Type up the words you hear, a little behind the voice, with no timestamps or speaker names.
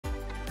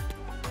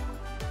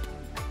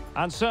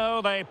And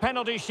so the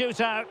penalty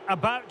shootout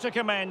about to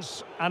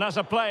commence. And as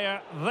a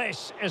player,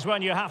 this is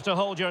when you have to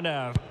hold your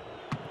nerve.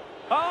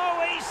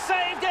 Oh, he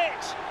saved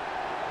it!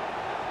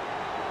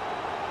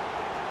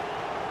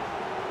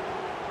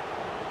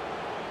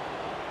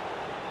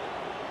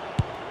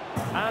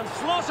 And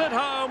slotted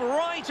home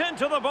right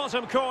into the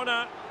bottom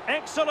corner.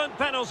 Excellent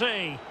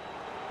penalty.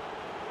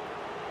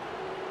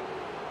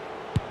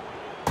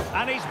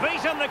 And he's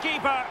beaten the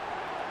keeper.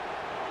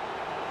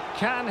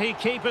 Can he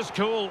keep his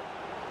cool?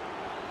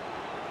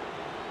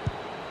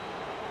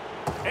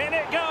 In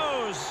it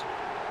goes.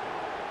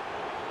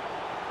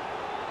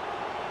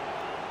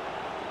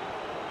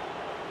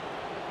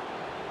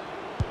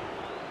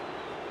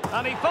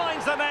 And he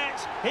finds the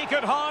net. He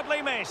could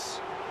hardly miss.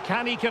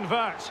 Can he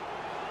convert?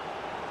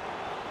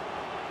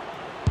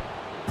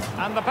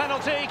 And the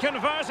penalty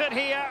converted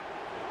here.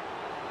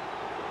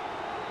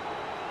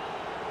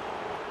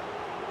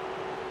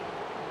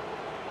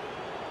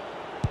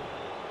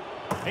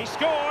 He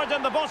scored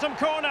in the bottom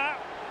corner.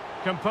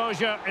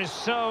 Composure is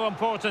so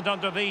important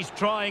under these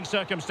trying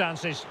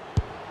circumstances.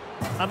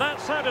 And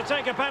that's how to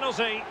take a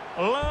penalty.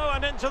 Low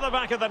and into the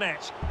back of the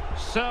net.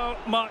 So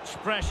much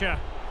pressure.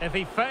 If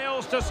he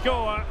fails to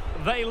score,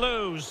 they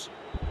lose.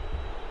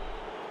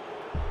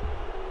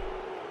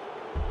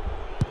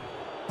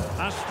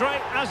 As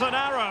straight as an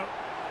arrow.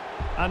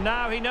 And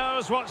now he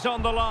knows what's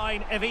on the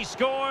line. If he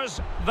scores,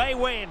 they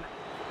win.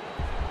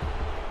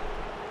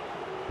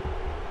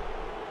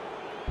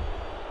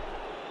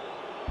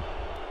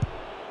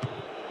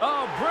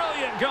 Oh,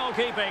 brilliant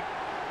goalkeeping.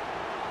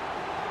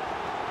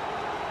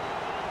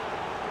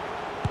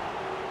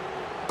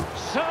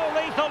 So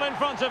lethal in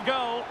front of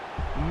goal.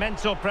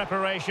 Mental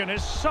preparation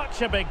is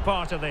such a big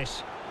part of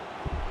this.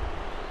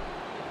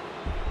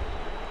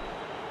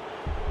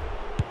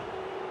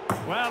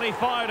 Well, he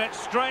fired it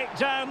straight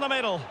down the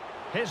middle.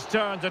 His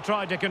turn to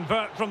try to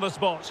convert from the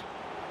spot.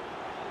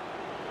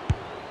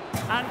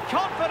 And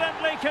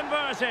confidently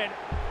converted.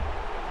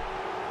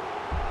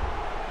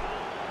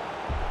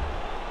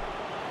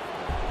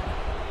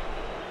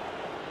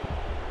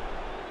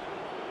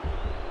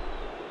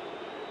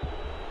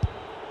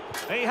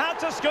 He had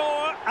to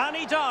score, and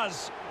he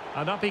does.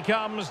 And up he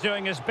comes,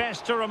 doing his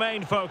best to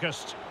remain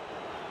focused.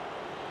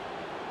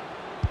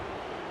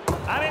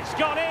 And it's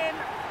gone in.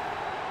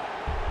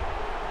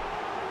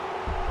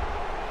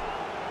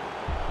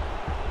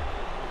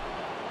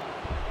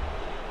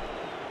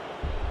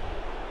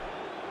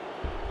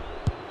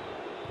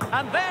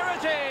 And there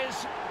it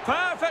is,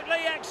 perfectly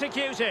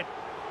executed.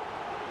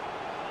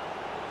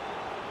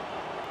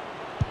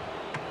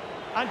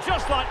 And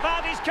just like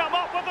that, he's come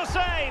up with the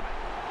save.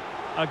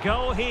 A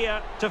goal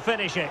here to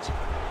finish it.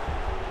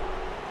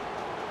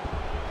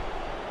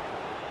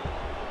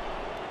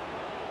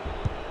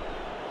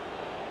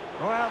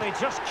 Well, he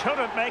just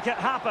couldn't make it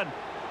happen.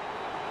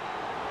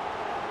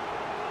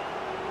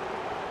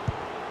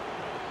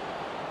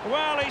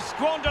 Well, he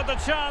squandered the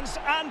chance,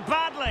 and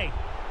badly.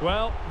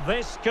 Well,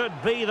 this could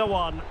be the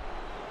one.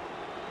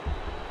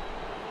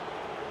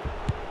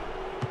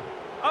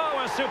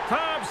 Oh, a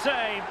superb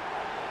save.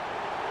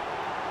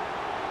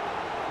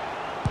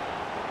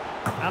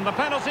 And the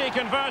penalty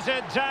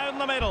converted down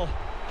the middle.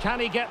 Can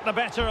he get the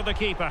better of the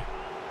keeper?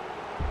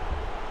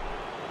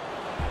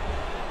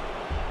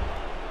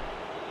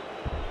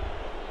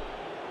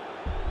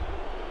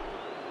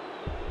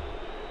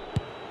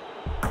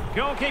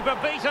 Goalkeeper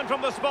beaten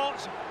from the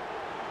spot.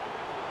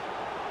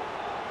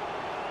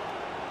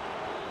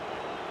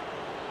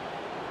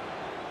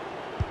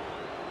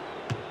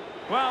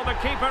 Well, the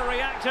keeper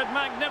reacted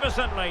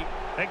magnificently.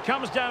 It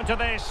comes down to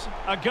this,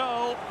 a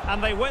goal,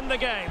 and they win the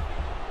game.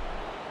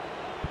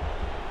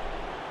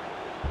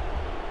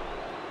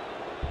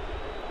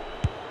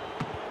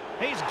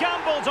 He's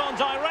gambled on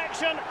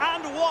direction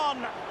and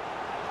won.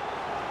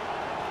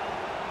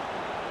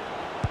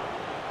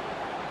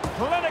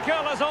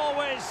 Clinical as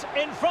always,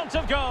 in front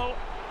of goal.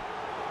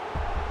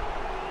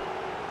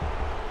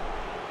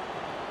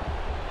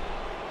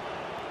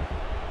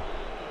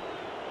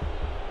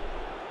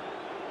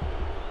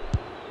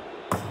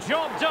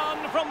 Job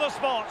done from the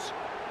spot.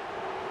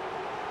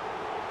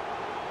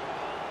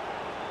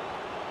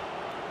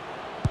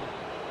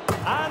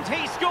 And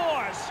he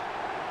scores.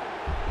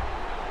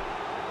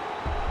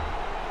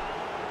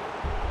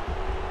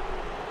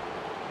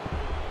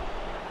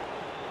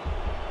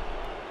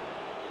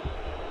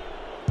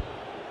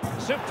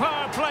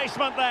 Superb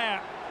placement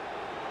there.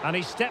 And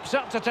he steps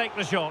up to take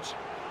the shot.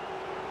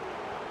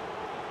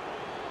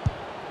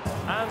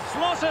 And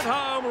slotted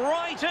home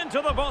right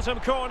into the bottom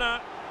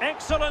corner.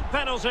 Excellent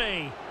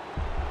penalty.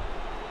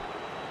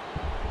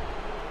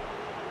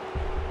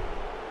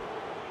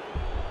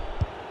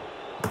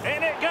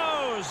 In it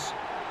goes.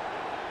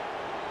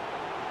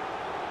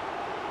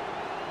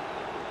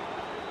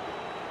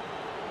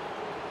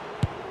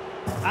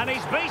 And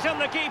he's beaten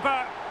the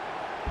keeper.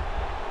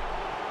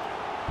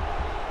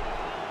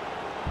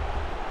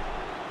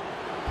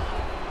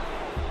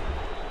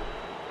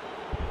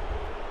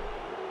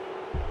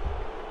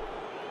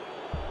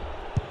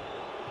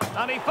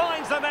 And he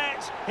finds the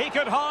net. He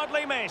could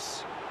hardly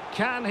miss.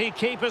 Can he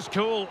keep his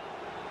cool?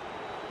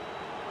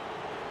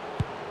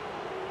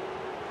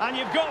 And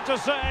you've got to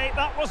say,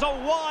 that was a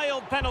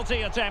wild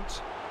penalty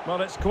attempt.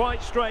 Well, it's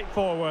quite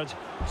straightforward.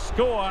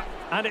 Score,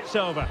 and it's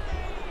over.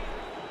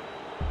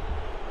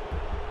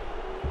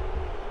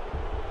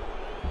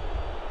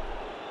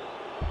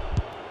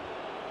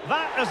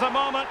 That is a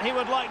moment he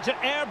would like to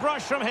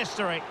airbrush from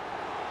history.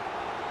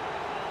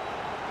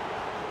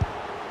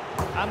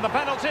 And the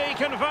penalty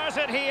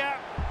converted here.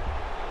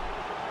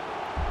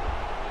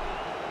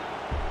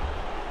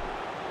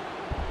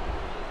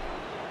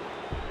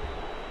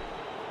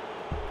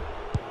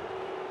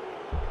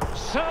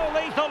 So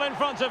lethal in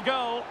front of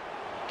goal.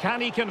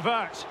 Can he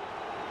convert?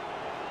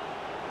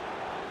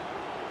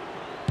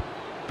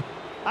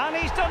 And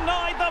he's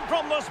denied them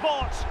from the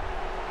spot.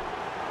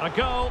 A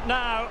goal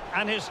now,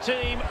 and his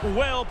team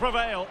will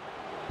prevail.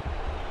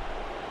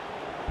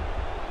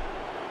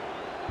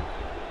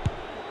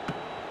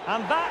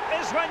 And that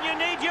is when you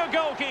need your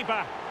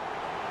goalkeeper.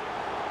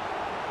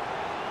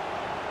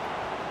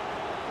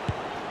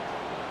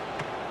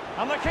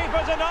 And the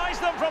keeper denies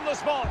them from the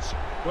spot.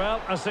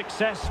 Well, a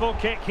successful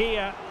kick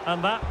here,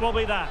 and that will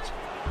be that.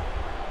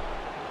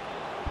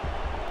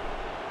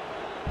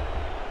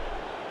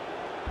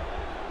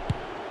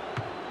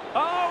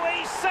 Oh,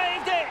 he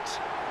saved it!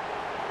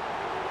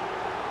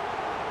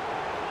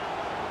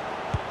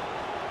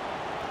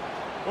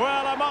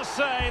 Well, I must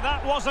say,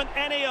 that wasn't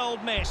any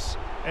old miss.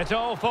 It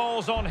all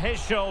falls on his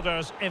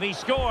shoulders. If he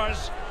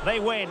scores, they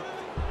win.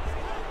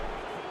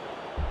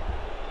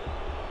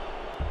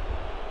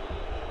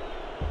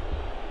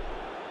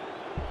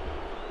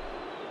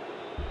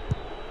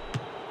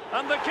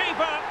 And the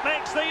keeper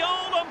makes the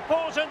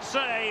all-important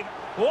save.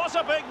 What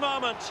a big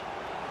moment.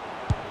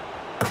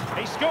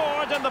 He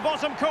scored in the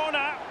bottom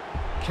corner.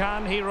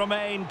 Can he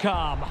remain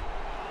calm?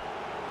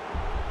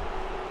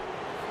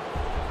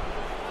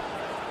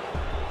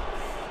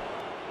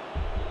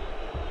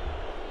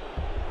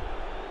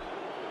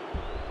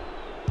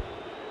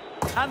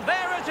 And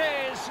there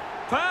it is,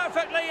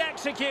 perfectly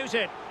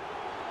executed.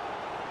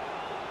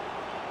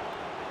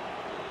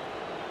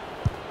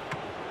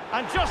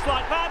 And just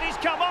like that, he's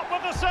come up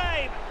with the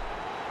save.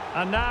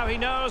 And now he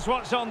knows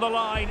what's on the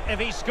line. If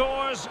he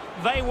scores,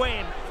 they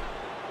win.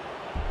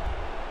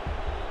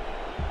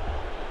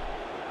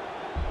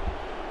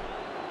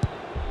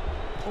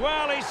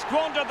 Well, he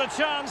squandered the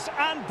chance,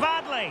 and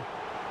badly.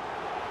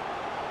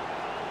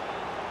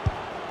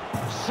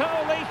 So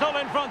lethal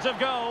in front of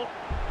goal.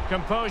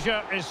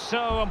 Composure is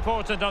so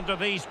important under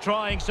these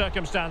trying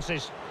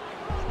circumstances.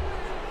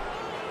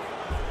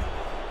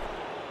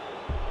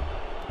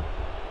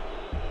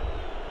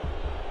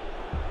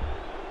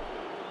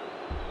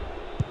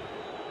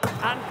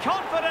 And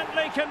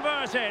confidently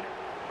converted.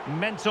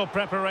 Mental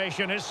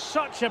preparation is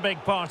such a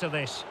big part of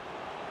this.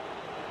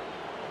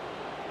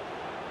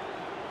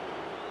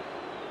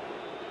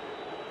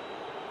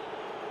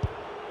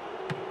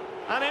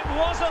 And it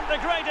wasn't the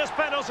greatest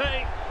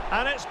penalty.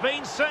 And it's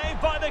been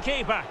saved by the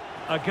keeper.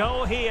 A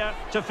goal here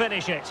to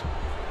finish it.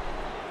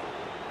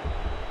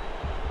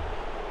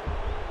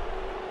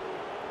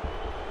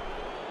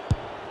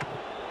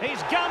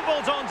 He's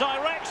gambled on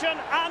direction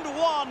and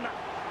won.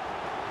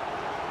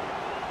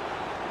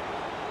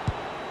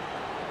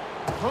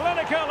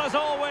 Clinical as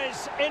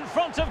always, in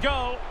front of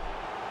goal.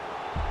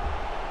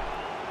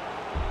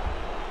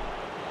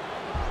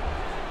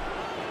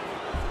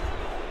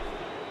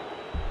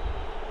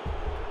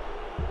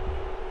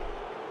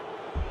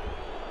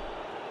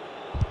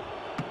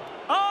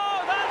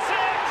 Oh, that's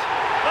it!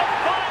 The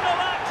final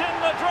act in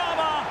the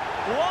drama.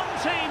 One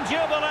team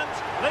jubilant,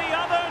 the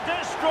other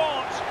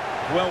distraught.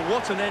 Well,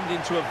 what an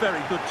ending to a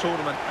very good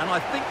tournament, and I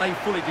think they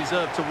fully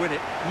deserve to win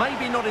it.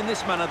 Maybe not in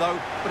this manner, though,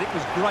 but it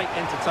was great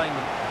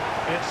entertainment.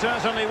 It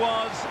certainly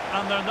was,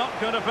 and they're not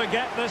going to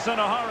forget this in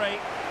a hurry.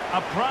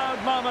 A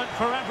proud moment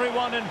for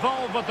everyone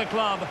involved with the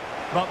club,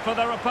 but for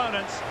their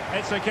opponents,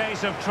 it's a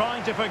case of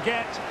trying to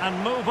forget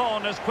and move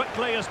on as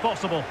quickly as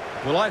possible.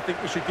 Well, I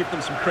think we should give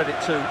them some credit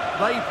too.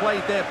 They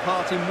played their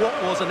part in what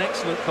was an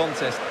excellent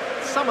contest.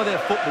 Some of their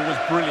football was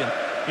brilliant.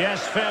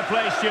 Yes, fair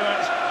play,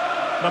 Stuart.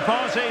 The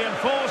party in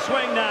full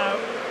swing now.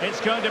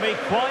 It's going to be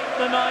quite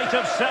the night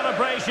of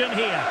celebration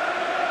here.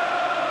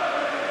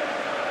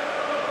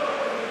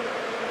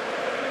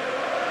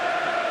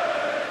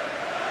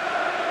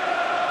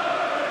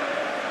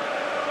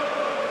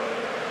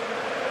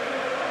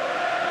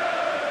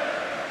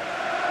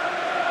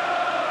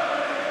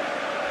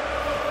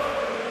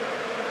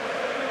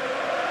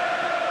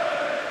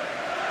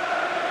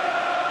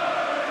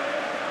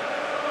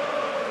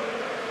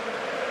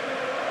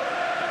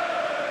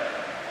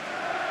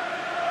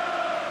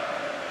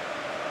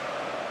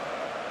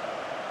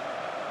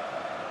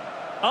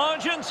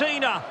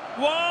 Argentina,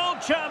 world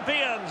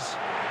champions.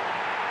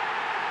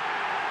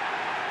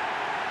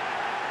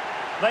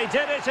 They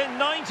did it in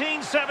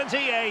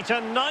 1978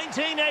 and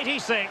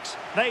 1986.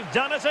 They've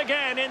done it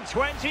again in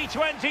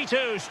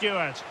 2022,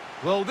 Stuart.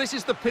 Well, this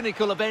is the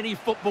pinnacle of any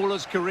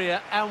footballer's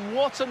career, and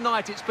what a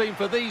night it's been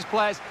for these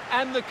players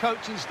and the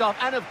coaching staff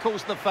and, of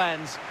course, the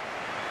fans.